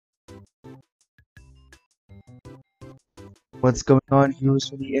What's going on, viewers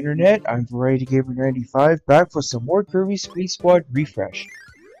from the internet? I'm Variety Gamer 95, back for some more Kirby Squeak Squad refresh.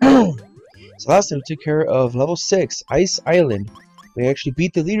 So last time we took care of level 6, Ice Island. We actually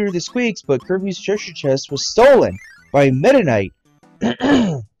beat the leader of the Squeaks, but Kirby's treasure chest was stolen by Meta Knight.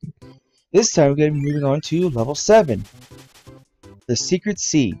 This time we're going to be moving on to level 7, the Secret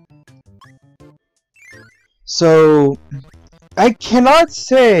Sea. So, I cannot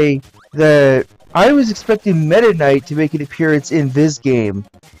say that I was expecting Meta Knight to make an appearance in this game,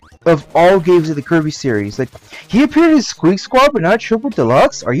 of all games of the Kirby series. Like, he appeared in Squeak Squad, but not Triple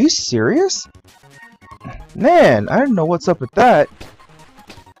Deluxe? Are you serious? Man, I don't know what's up with that.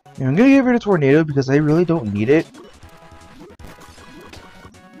 I'm gonna get rid of Tornado because I really don't need it.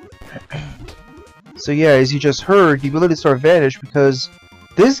 So yeah, as you just heard, the ability to start vanish because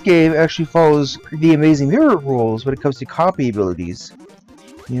this game actually follows the Amazing Mirror rules when it comes to copy abilities.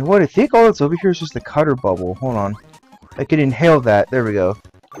 You know what? I think all that's over here is just the cutter bubble. Hold on. I can inhale that. There we go.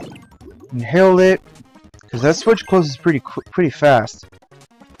 Inhale it, because that switch closes pretty fast.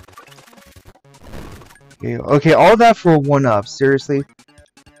 Okay, all that for a 1-up. Seriously?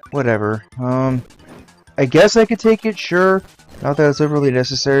 Whatever. I guess I could take it, sure. Not that it's overly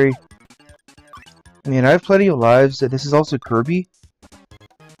necessary. I mean, I have plenty of lives. This is also Kirby.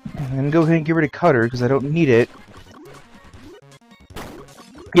 I'm gonna go ahead and get rid of Cutter, because I don't need it.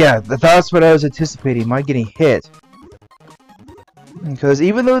 Yeah, that's what I was anticipating, my getting hit. Because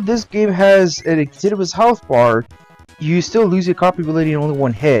even though this game has a continuous health bar, you still lose your copy ability in only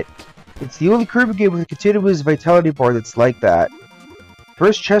one hit. It's the only Kirby game with a continuous vitality bar that's like that.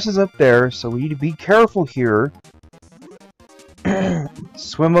 First chest is up there, so we need to be careful here.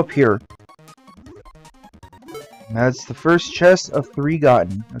 Swim up here. That's the first chest of 3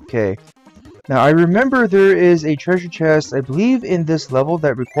 gotten. Okay. Now, I remember there is a treasure chest, I believe, in this level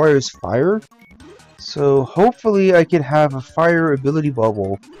that requires fire. So, hopefully I can have a fire ability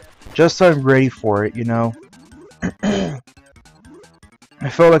bubble, just so I'm ready for it, you know? I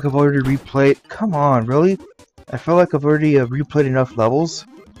felt like I've already replayed... Come on, really? I felt like I've already replayed enough levels.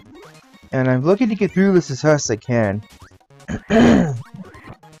 And I'm looking to get through this as fast as I can.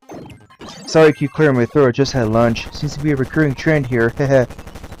 Sorry I keep clearing my throat, I just had lunch. Seems to be a recurring trend here.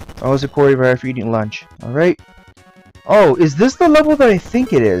 I was recording right after eating lunch. Alright. Oh, is this the level that I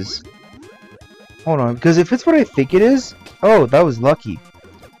think it is? Hold on, because if it's what I think it is... Oh, that was lucky.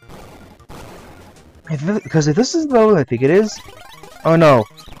 Because if this is the level I think it is... Oh no,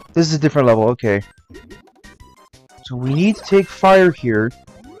 this is a different level, okay. So we need to take fire here.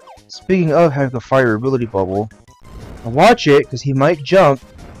 Speaking of having a fire ability bubble. Now watch it, because he might jump.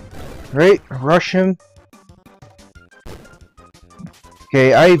 Right, rush him.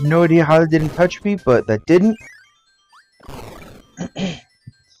 Okay, I have no idea how that didn't touch me, but that didn't.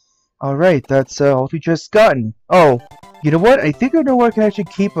 Alright, that's all we just gotten. Oh, you know what? I think I know where I can actually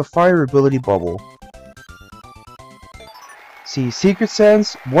keep a fire ability bubble. See, Secret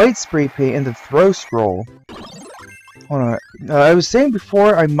Sense, White Spray Paint, and the Throw Scroll. Hold on. I was saying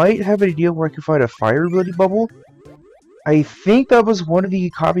before, I might have an idea where I can find a fire ability bubble. I think that was one of the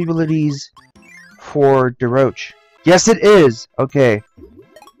copy abilities for DeRoche. Yes, it is! Okay.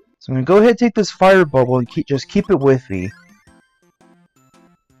 So I'm gonna go ahead and take this fire bubble and just keep it with me.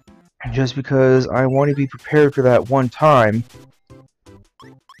 Just because I want to be prepared for that one time.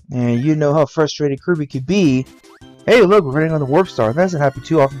 And you know how frustrated Kirby could be. Hey, look, we're running on the Warp Star. That doesn't happen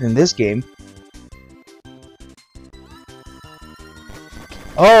too often in this game.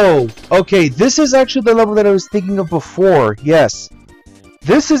 Oh, okay, this is actually the level that I was thinking of before. Yes.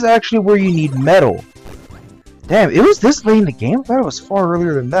 This is actually where you need metal. Damn, it was this late in the game? I thought it was far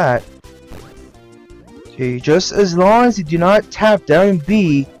earlier than that. Okay, just as long as you do not tap down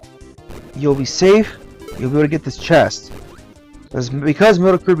B, you'll be safe. You'll be able to get this chest. Because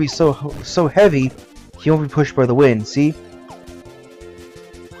Metal Kirby is so heavy, he won't be pushed by the wind, see?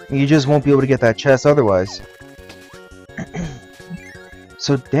 And you just won't be able to get that chest otherwise.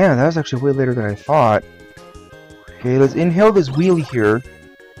 So, damn, that was actually way later than I thought. Okay, let's inhale this wheelie here.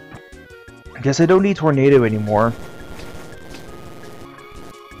 I guess I don't need Tornado anymore.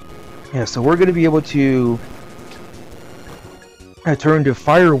 Yeah, so we're going to be able to turn to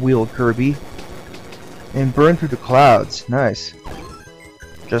Fire Wheel Kirby and burn through the clouds. Nice.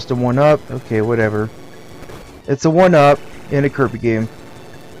 Just a 1-up? Okay, whatever. It's a 1-up in a Kirby game.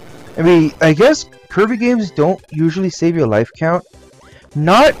 I mean, I guess Kirby games don't usually save your life count.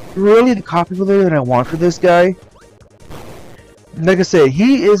 Not really the copy ability that I want for this guy. Like I said,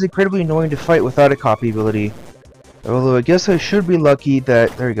 he is incredibly annoying to fight without a copy ability. Although I guess I should be lucky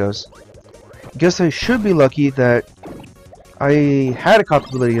that... There he goes. I guess I should be lucky that I had a copy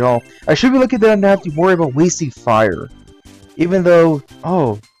ability at all. I should be lucky that I don't have to worry about wasting fire. Even though,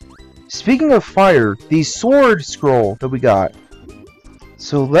 oh, speaking of fire, the sword scroll that we got.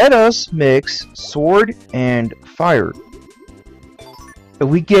 So let us mix sword and fire. And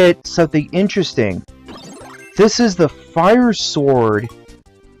we get something interesting. This is the fire sword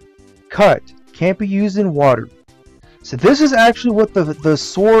cut. Can't be used in water. So this is actually what the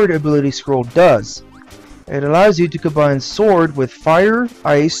sword ability scroll does. It allows you to combine sword with fire,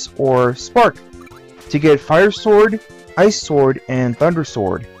 ice, or spark to get fire sword, ice sword, and thunder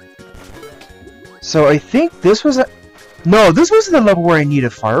sword. So I think this was a... No, this wasn't the level where I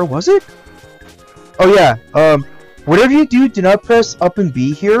needed fire, was it? Oh yeah, whatever you do, do not press up and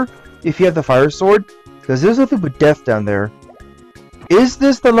B here if you have the fire sword, because there's nothing but death down there. Is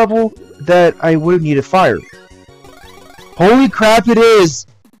this the level that I would have needed fire? Holy crap, it is!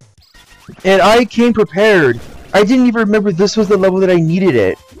 And I came prepared. I didn't even remember this was the level that I needed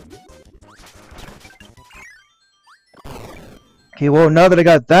it. Okay, well, now that I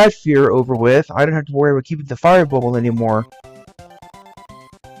got that fear over with, I don't have to worry about keeping the fire bubble anymore.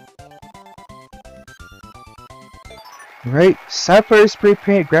 Right, sapphire spray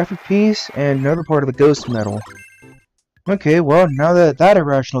paint, graphic piece, and another part of the ghost metal. Okay, well, now that that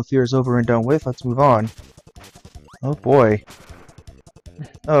irrational fear is over and done with, let's move on. Oh boy.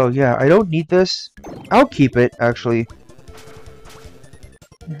 Oh yeah, I don't need this. I'll keep it, actually.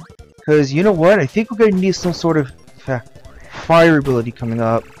 Because, you know what? I think we're going to need some sort of fire ability coming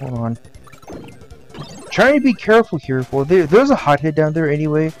up. Hold on. Trying to be careful here. Well, there's a hothead down there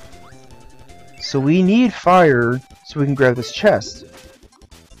anyway. So we need fire so we can grab this chest.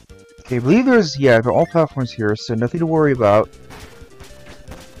 Okay, I believe there's... Yeah, there are all platforms here, so nothing to worry about.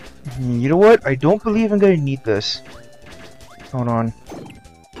 You know what? I don't believe I'm going to need this. Hold on.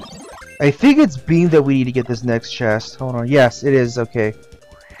 I think it's beam that we need to get this next chest. Hold on. Yes, it is. Okay.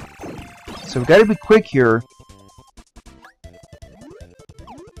 So we gotta be quick here.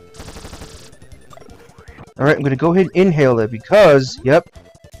 Alright, I'm gonna go ahead and inhale it because, yep,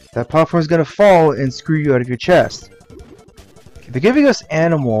 that platform is gonna fall and screw you out of your chest. Okay, they're giving us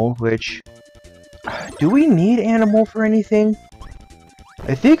animal, which... Do we need animal for anything?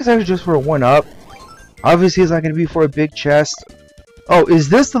 I think it's actually just for a 1-up. Obviously, it's not gonna be for a big chest. Oh, is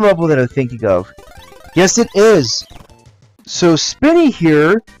this the level that I'm thinking of? Yes, it is! So, Spinny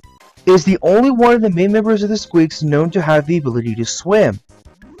here is the only one of the main members of the Squeaks known to have the ability to swim.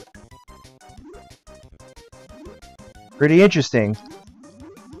 Pretty interesting.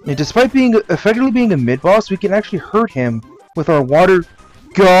 And despite effectively being a mid-boss, we can actually hurt him with our water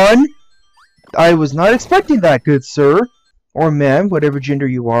gun! I was not expecting that, good sir. Or ma'am, whatever gender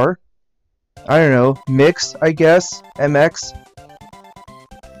you are. I don't know, mixed, I guess. MX.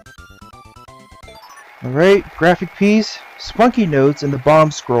 Alright, graphic piece, spunky notes, and the bomb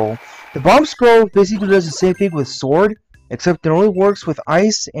scroll. The bomb scroll basically does the same thing with sword, except it only works with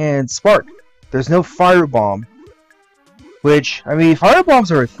ice and spark. There's no fire bomb. Which, I mean, fire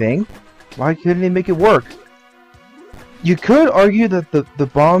bombs are a thing. Why couldn't they make it work? You could argue that the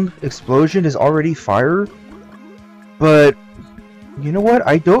bomb explosion is already fire, but you know what?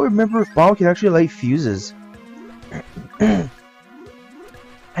 I don't remember if bomb can actually light fuses.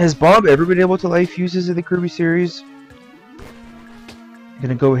 Has Bob ever been able to light fuses in the Kirby series? I'm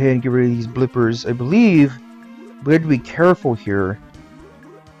gonna go ahead and get rid of these blippers. I believe we have to be careful here.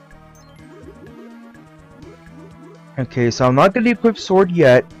 Okay, so I'm not gonna equip sword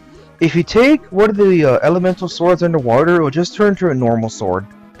yet. If you take one of the elemental swords underwater, it will just turn to a normal sword.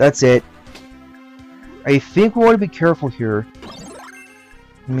 That's it. I think we want to be careful here.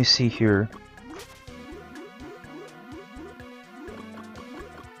 Let me see here.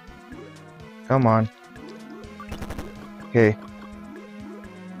 Come on. Okay.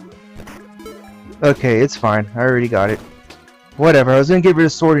 Okay, it's fine. I already got it. Whatever, I was gonna get rid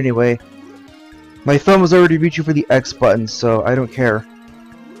of sword anyway. My thumb was already reaching for the X button, so I don't care.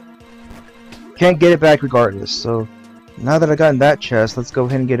 Can't get it back regardless, so... Now that I got in that chest, let's go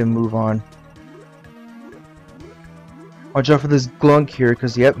ahead and get a move on. Watch out for this glunk here,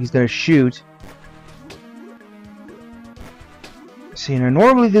 because yep, he's gonna shoot. See, now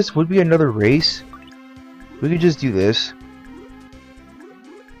normally this would be another race. We could just do this.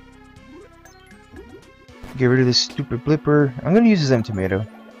 Get rid of this stupid blipper. I'm gonna use his M tomato.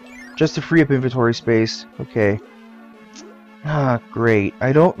 Just to free up inventory space. Okay. Ah, great.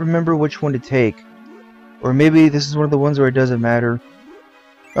 I don't remember which one to take. Or maybe this is one of the ones where it doesn't matter.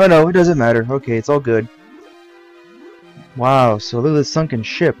 Oh no, it doesn't matter. Okay, it's all good. Wow, so look at this sunken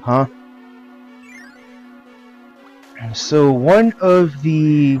ship, huh? So one of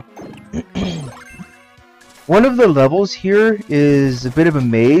the one of the levels here is a bit of a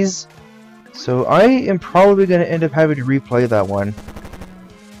maze. So I am probably going to end up having to replay that one.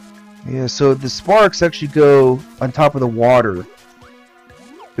 Yeah, so the sparks actually go on top of the water.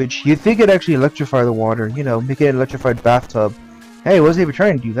 Which you'd think it'd actually electrify the water, you know, make it an electrified bathtub. Hey, I wasn't even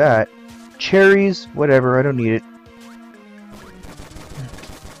trying to do that. Cherries, whatever, I don't need it.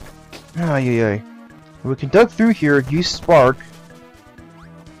 Ay. We can duck through here, use spark.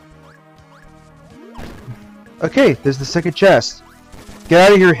 Okay, there's the second chest. Get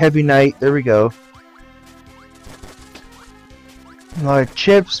out of here, Heavy Knight. There we go. A lot of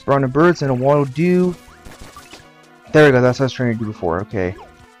chips, brown and birds, and a waddle dew. There we go, that's what I was trying to do before. Okay.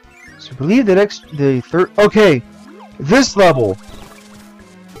 So I believe the third... Okay, this level.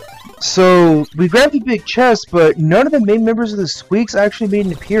 So, we grabbed the big chest, but none of the main members of the Squeaks actually made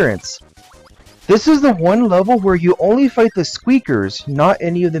an appearance. This is the one level where you only fight the Squeakers, not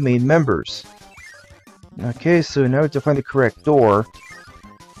any of the main members. Okay, so now we have to find the correct door.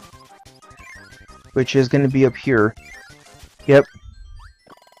 Which is going to be up here. Yep.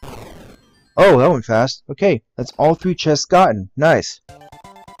 Oh, that went fast. Okay, that's all 3 chests gotten. Nice.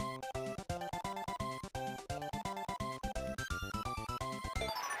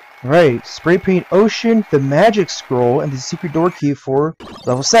 Right, spray paint ocean, the magic scroll, and the secret door key for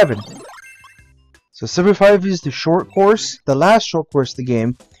level 7. So 75 is the short course, the last short course of the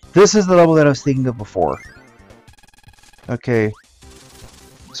game. This is the level that I was thinking of before. Okay.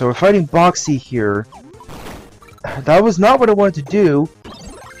 So we're fighting Boxy here. That was not what I wanted to do.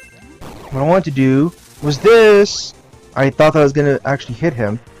 What I wanted to do was this. I thought that I was going to actually hit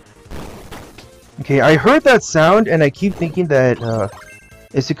him. Okay, I heard that sound and I keep thinking that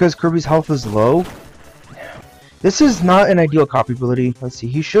it's because Kirby's health is low. This is not an ideal copy ability. Let's see,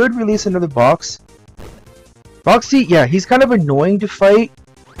 he should release another box. Boxy, yeah, he's kind of annoying to fight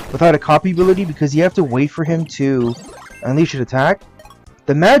without a copy ability because you have to wait for him to unleash an attack.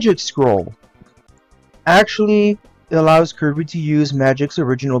 The magic scroll actually allows Kirby to use Magic's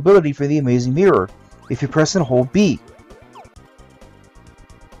original ability for the Amazing Mirror if you press and hold B.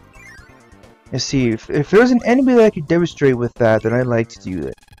 Let's see, if there's an enemy that I could demonstrate with that, then I'd like to do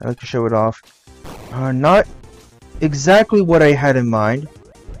it. I'd like to show it off. Not exactly what I had in mind.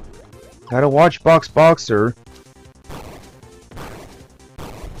 Gotta watch Boxer.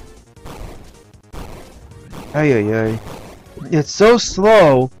 Ay. It's so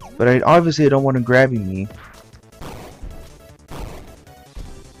slow, but I obviously don't want him grabbing me.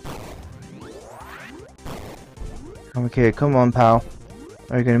 Okay, come on, pal.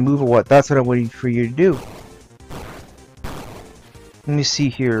 Are you gonna move or what? That's what I'm waiting for you to do. Let me see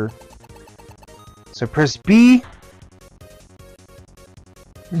here. So press B.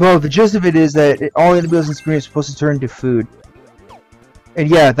 Well, the gist of it is that all enemies on screen are supposed to turn into food. And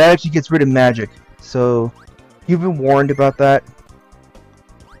yeah, that actually gets rid of magic. So, you've been warned about that.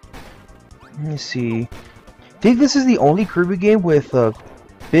 Let me see. I think this is the only Kirby game with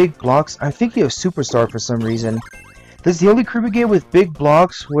big blocks. I think they have Superstar for some reason. This is the only Kirby game with big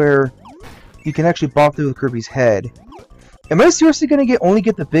blocks where you can actually bop through with Kirby's head. Am I seriously gonna only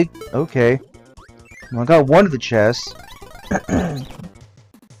get the big... Okay. Well, I got one of the chests.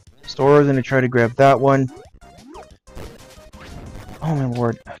 Store's gonna try to grab that one. Oh my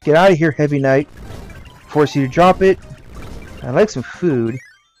lord. Get out of here, Heavy Knight. Force you to drop it. I like some food.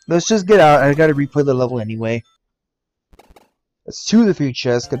 Let's just get out. I gotta replay the level anyway. That's 2 of the 3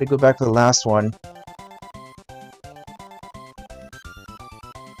 chests. Gotta go back to the last one.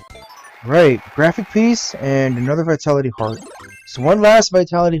 Right, graphic piece and another Vitality Heart. So one last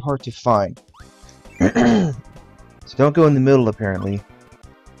Vitality Heart to find. So don't go in the middle, apparently.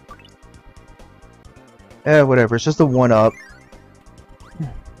 Whatever, it's just a 1-up.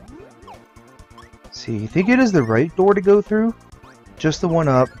 See, you think it is the right door to go through? Just the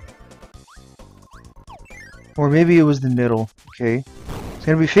 1-up. Or maybe it was the middle. Okay. It's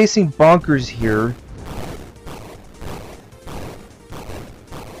gonna be facing Bonkers here.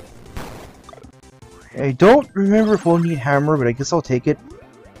 I don't remember if we'll need hammer, but I guess I'll take it.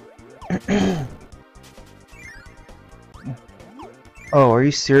 Oh, are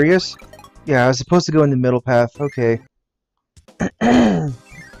you serious? Yeah, I was supposed to go in the middle path. Okay.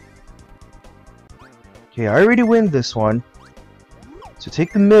 Okay, I already win this one. So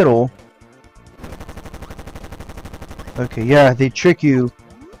take the middle. Okay, yeah, they trick you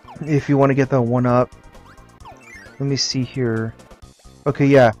if you want to get that 1-up. Let me see here. Okay,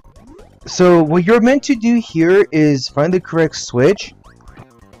 yeah. So what you're meant to do here is find the correct switch.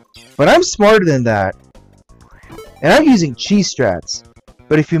 But I'm smarter than that. And I'm using cheese strats.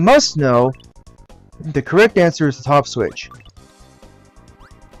 But if you must know, the correct answer is the top switch.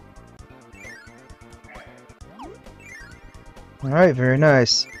 Alright, very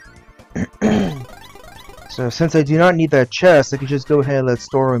nice. So since I do not need that chest, I can just go ahead and let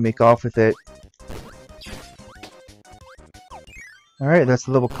Storm and make off with it. Alright, that's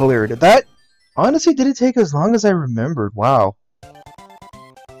the level cleared. That honestly didn't take as long as I remembered. Wow.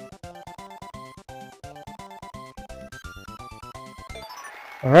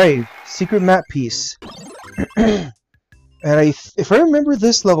 Alright, secret map piece. And if I remember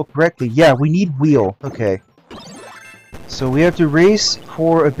this level correctly, yeah, we need wheel. Okay. So we have to race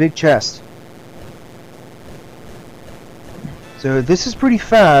for a big chest. So this is pretty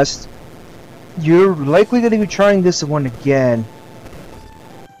fast. You're likely going to be trying this one again.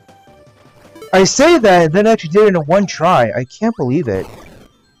 I say that, and then I actually did it in a one try. I can't believe it.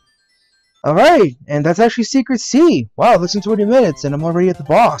 Alright, and that's actually Secret C. Wow, less than 20 minutes, and I'm already at the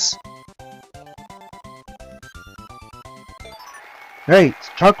boss. Right,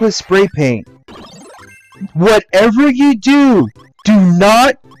 chocolate spray paint. Whatever you do, do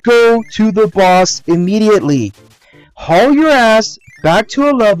not go to the boss immediately. Haul your ass back to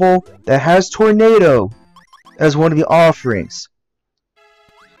a level that has Tornado as one of the offerings.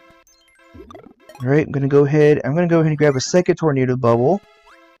 Alright, I'm gonna go ahead and grab a second Tornado Bubble.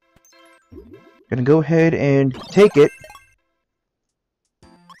 Gonna go ahead and take it.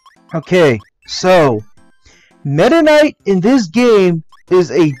 Okay, so Meta Knight in this game is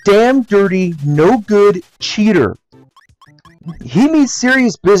a damn dirty, no good cheater. He means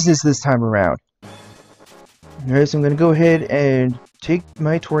serious business this time around. Alright, so I'm gonna go ahead and take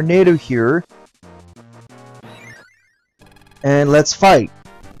my Tornado here. And let's fight.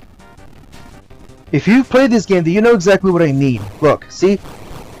 If you've played this game, then you know exactly what I mean. Look, see?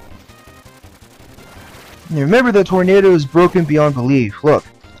 And remember, the Tornado is broken beyond belief. Look,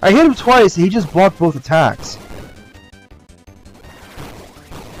 I hit him twice and he just blocked both attacks.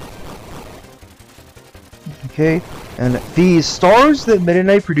 Okay, and the stars that Meta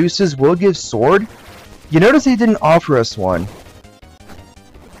Knight produces will give Sword. You notice he didn't offer us one.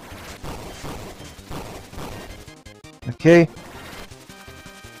 Okay.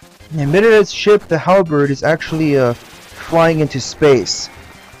 And Meta Knight's ship, the Halberd, is actually flying into space.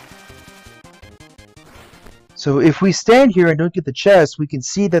 So if we stand here and don't get the chest, we can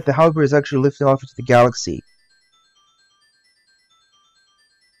see that the Halberd is actually lifting off into the galaxy.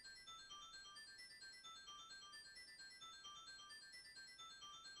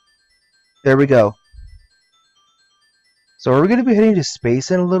 There we go. So are we going to be heading to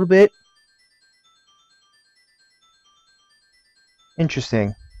space in a little bit?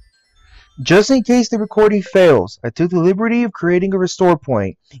 Interesting. Just in case the recording fails, I took the liberty of creating a restore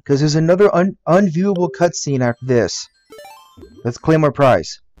point, because there's another unviewable cutscene after this. Let's claim our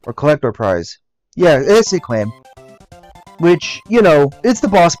prize. Or collect our prize. Yeah, it's a claim. Which, you know, it's the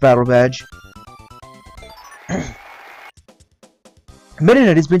boss battle badge. Meta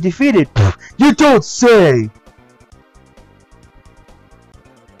Knight has been defeated! You don't say!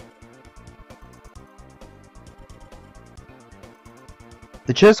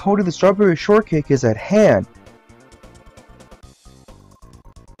 The chest holding the strawberry shortcake is at hand.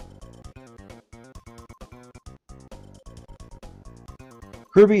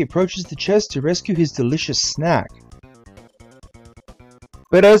 Kirby approaches the chest to rescue his delicious snack.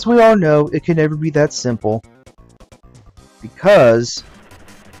 But as we all know, it can never be that simple. Because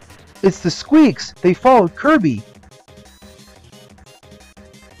it's the Squeaks! They followed Kirby!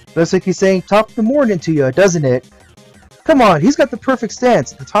 Looks like he's saying top of the morning to you, doesn't it? Come on, he's got the perfect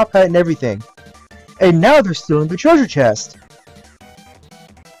stance, the top hat and everything. And now they're stealing the treasure chest.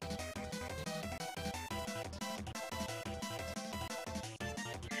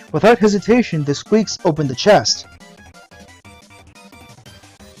 Without hesitation, the Squeaks opened the chest.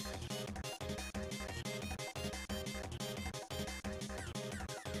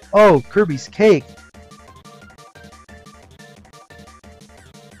 Oh, Kirby's cake.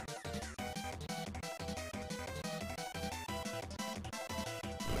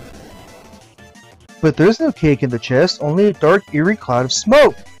 But there's no cake in the chest, only a dark, eerie cloud of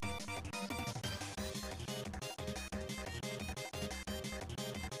smoke.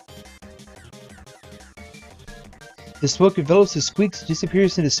 The smoke envelops the Squeaks and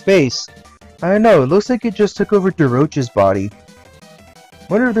disappears into space. I don't know, it looks like it just took over DeRoach's body.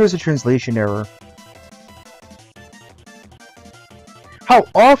 Wonder if there's a translation error. How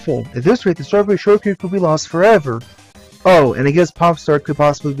awful! At this rate, the strawberry shortcake could be lost forever. Oh, and I guess Popstar could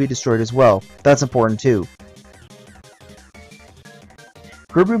possibly be destroyed as well. That's important too.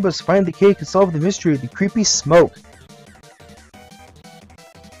 Kirby must find the cake and solve the mystery of the creepy smoke.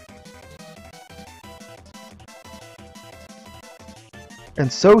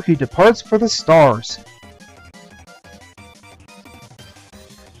 And so he departs for the stars.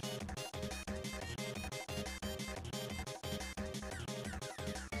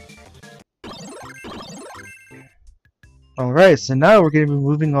 Alright, so now we're going to be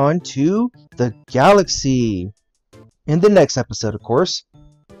moving on to the galaxy. In the next episode, of course.